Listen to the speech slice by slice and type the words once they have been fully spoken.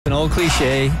An old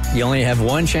cliche, you only have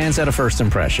one chance at a first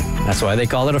impression. That's why they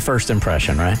call it a first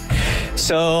impression, right?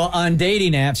 So on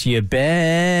dating apps, you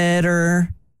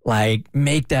better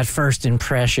make that first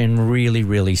impression really,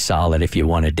 really solid if you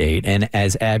want to date. And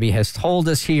as Abby has told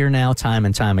us here now time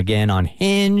and time again on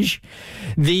Hinge,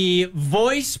 the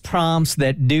voice prompts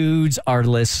that dudes are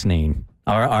listening,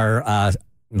 are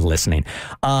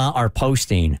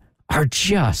posting are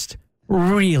just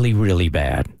really, really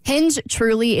bad. Hinge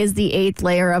truly is the 8th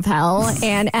layer of hell,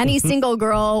 and any single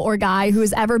girl or guy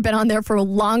who's ever been on there for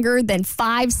longer than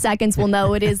 5 seconds will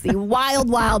know it is the wild,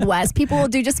 wild west. People will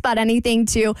do just about anything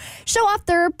to show off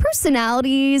their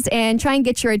personalities and try and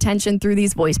get your attention through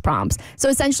these voice prompts. So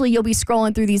essentially, you'll be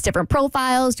scrolling through these different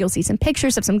profiles. You'll see some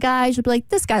pictures of some guys. You'll be like,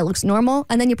 this guy looks normal.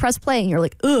 And then you press play and you're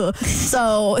like, ugh.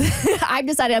 So I've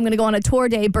decided I'm going to go on a tour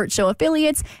day, Bert Show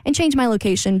affiliates, and change my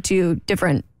location to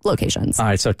different locations. All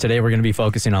right, so today we're going to be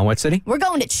focusing on what city? We're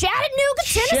going to Chattanooga,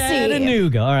 Tennessee.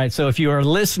 Chattanooga. All right, so if you are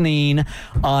listening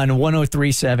on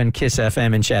 103.7 KISS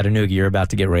FM in Chattanooga, you're about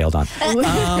to get railed on.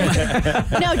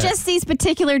 No, just these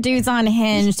particular dudes on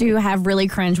Hinge who have really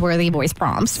cringeworthy voice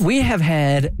prompts. We have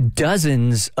had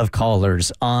dozens of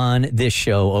callers on this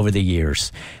show over the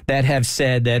years that have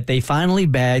said that they finally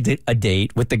bagged a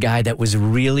date with the guy that was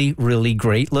really, really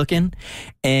great looking.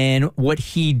 And what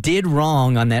he did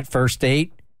wrong on that first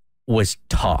date was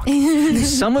talk.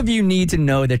 Some of you need to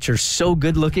know that you're so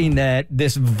good looking that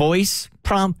this voice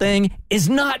prompt thing is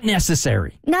not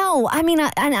necessary. No, I mean,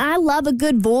 I love a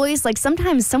good voice. Like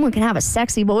sometimes someone can have a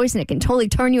sexy voice and it can totally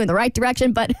turn you in the right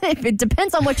direction, but it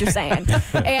depends on what you're saying.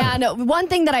 And one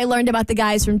thing that I learned about the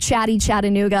guys from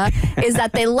Chattanooga is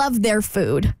that they love their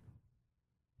food.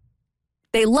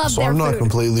 They love their food. So I'm not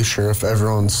completely sure if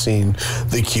everyone's seen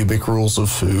the cubic rules of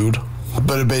food,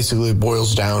 but it basically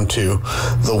boils down to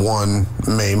the one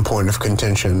main point of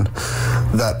contention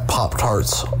that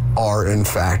Pop-Tarts are, in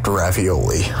fact,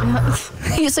 ravioli.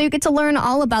 So you get to learn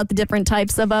all about the different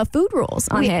types of food rules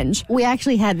on Hinge. We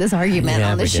actually had this argument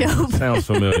on the show. Sounds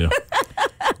familiar.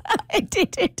 I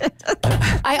did.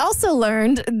 I also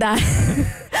learned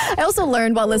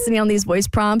while listening on these voice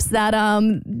prompts that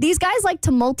these guys like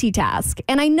to multitask.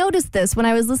 And I noticed this when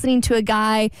I was listening to a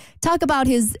guy talk about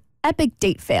his epic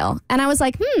date fail. And I was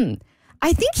like,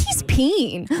 I think he's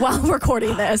peeing while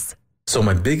recording this. So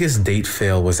my biggest date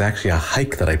fail was actually a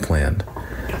hike that I planned.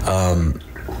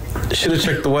 Should have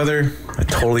checked the weather. I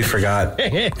totally forgot.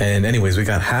 And anyways, we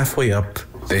got halfway up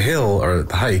the hill or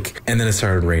the hike, and then it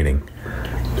started raining.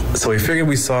 So we figured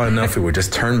we saw enough, we would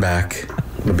just turn back.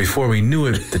 But before we knew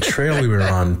it, the trail we were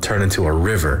on turned into a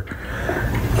river.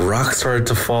 Rocks started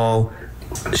to fall.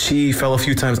 She fell a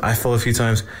few times. I fell a few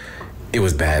times. It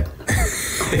was bad.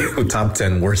 Top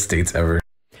 10 worst dates ever.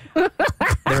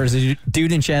 There was a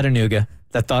dude in Chattanooga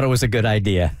that thought it was a good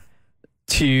idea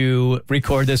to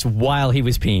record this while he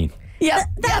was peeing. Yeah,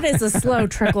 that is a slow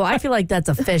trickle. I feel like that's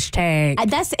a fish tank.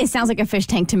 It sounds like a fish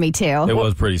tank to me, too. It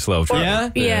was pretty slow.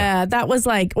 Yeah, that was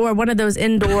or one of those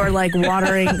indoor,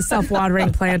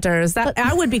 self-watering planters. That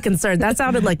I would be concerned. That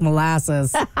sounded like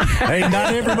molasses. Hey,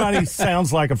 not everybody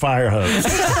sounds like a fire hose.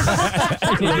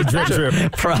 Drip,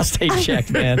 drip. Prostate check,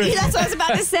 man. Yeah, that's what I was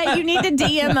about to say. You need to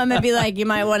DM them and be like, you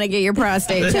might want to get your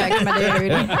prostate checked, my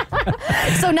dude.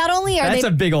 So not only are That's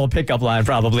a big old pickup line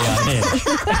probably on Hinge.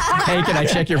 Hey, can I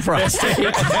check your prostate?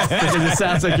 Because it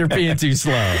sounds like you're peeing too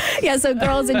slow. Yeah, so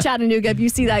girls in Chattanooga, if you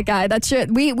see that guy,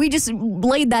 we just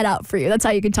laid that out for you. That's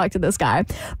how you can talk to this guy.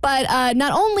 But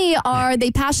not only are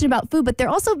they passionate about food, but they're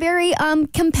also very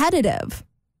competitive.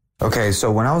 Okay,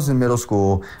 so when I was in middle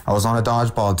school, I was on a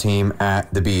dodgeball team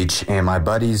at the beach, and my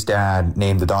buddy's dad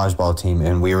named the dodgeball team,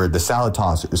 and we were the salad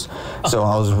tossers. So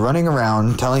I was running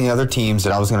around telling the other teams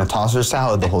that I was going to toss their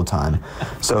salad the whole time.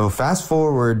 So fast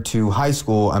forward to high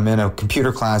school, I'm in a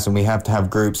computer class, and we have to have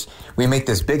groups. We make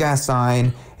this big-ass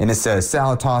sign, and it says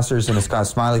salad tossers, and it's got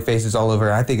smiley faces all over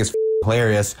it. I think it's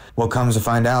hilarious. Well, comes to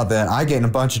find out that I get in a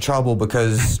bunch of trouble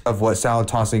because of what salad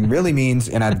tossing really means,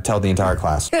 and I had to tell the entire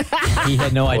class. He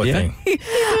had no idea.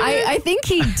 I think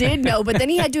he did know, but then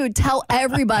he had to tell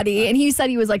everybody, and he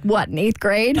said he was like, what, in 8th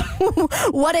grade?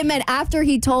 What it meant after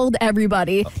he told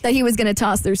everybody that he was going to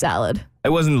toss their salad. It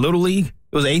wasn't Little League.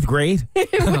 It was 8th grade? It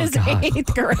was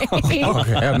 8th grade.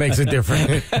 Okay, that makes it different.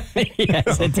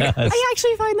 Yes, it does. I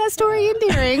actually find that story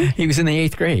endearing. He was in the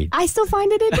 8th grade. I still find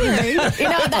it endearing.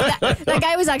 That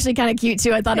guy was actually kind of cute,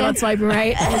 too. I thought about swiping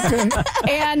right.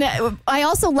 And I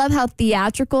also love how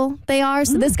theatrical they are.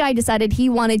 So this guy decided he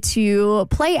wanted to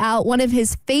play out one of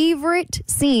his favorite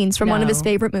scenes from one of his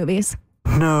favorite movies.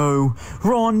 No,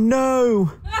 Ron, no.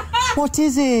 What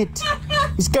is it?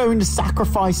 He's going to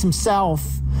sacrifice himself.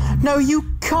 No, you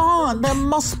can't. There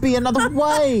must be another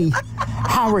way.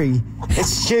 Harry,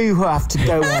 it's you who have to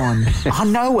go on. I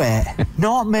know it.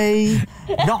 Not me.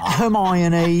 Not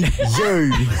Hermione.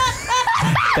 You.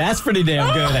 That's pretty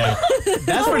damn good, eh?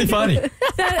 That's pretty funny.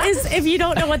 That is, if you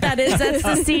don't know what that is, that's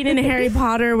the scene in Harry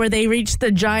Potter where they reach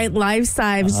the giant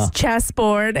life-size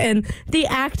chessboard, and the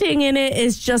acting in it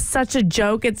is just such a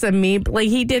joke. It's a meme. Like,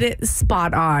 he did it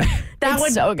spot on. That It's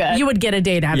would so good. You would get a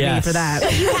date out of me Yes. for that.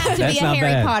 You have to That's be a not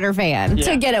Harry bad. Potter fan.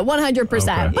 To get it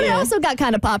 100%. Okay. But it also got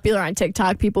kind of popular on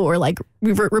TikTok. People were like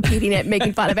repeating it,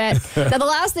 making fun of it. Now, the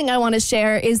last thing I want to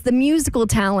share is the musical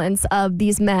talents of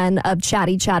these men of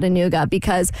Chatty Chattanooga,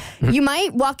 because you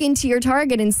might walk into your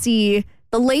Target and see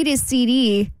the latest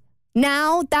CD.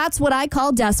 Now, that's what I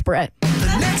call desperate.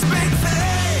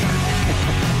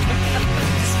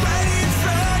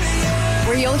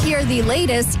 Where you'll hear the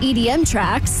latest EDM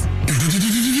tracks.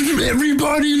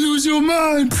 Everybody lose your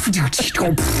mind.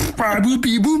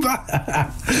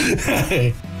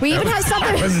 We even have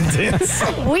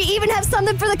something. We even have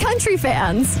something for the country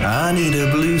fans. I need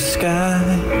a blue sky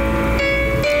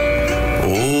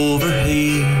over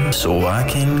here so I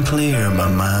can clear my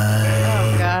mind.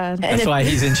 That's why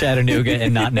he's in Chattanooga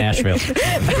and not Nashville.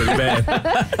 Pretty bad.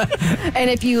 And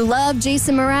if you love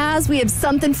Jason Mraz, we have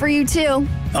something for you too.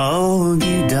 Oh,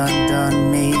 you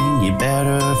done me. You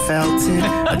better have felt it.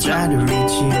 I tried to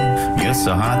reach you. You're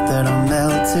so hot that I'm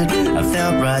melted. I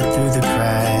fell right through the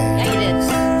cracks. Yeah, you did.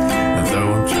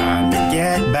 Though I'm trying to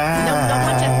get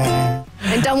back.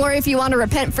 And don't worry, if you want to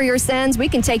repent for your sins, we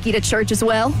can take you to church as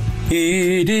well.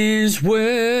 It is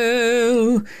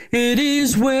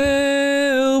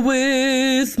well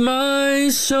with my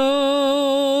soul.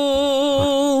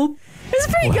 It's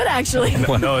pretty good, actually.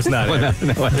 No, it's not. No, it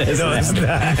isn't. No, it's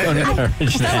not. Don't encourage I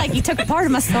feel that. like you took a part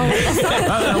of my soul.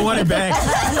 I want it back.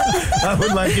 I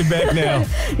would like it back now.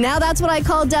 Now that's what I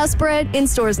call desperate in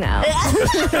stores now.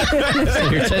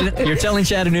 So you're telling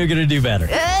Chattanooga to do better.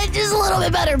 Just a little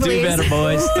bit better, please. Do better,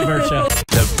 boys. The Bert Show.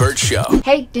 The Bert Show.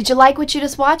 Hey, did you like what you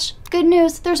just watched? Good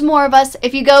news, there's more of us.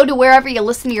 If you go to wherever you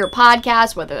listen to your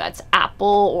podcast, whether that's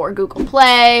Apple or Google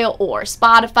Play or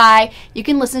Spotify, you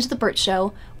can listen to The Bert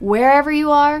Show wherever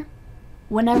you are,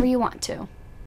 whenever you want to.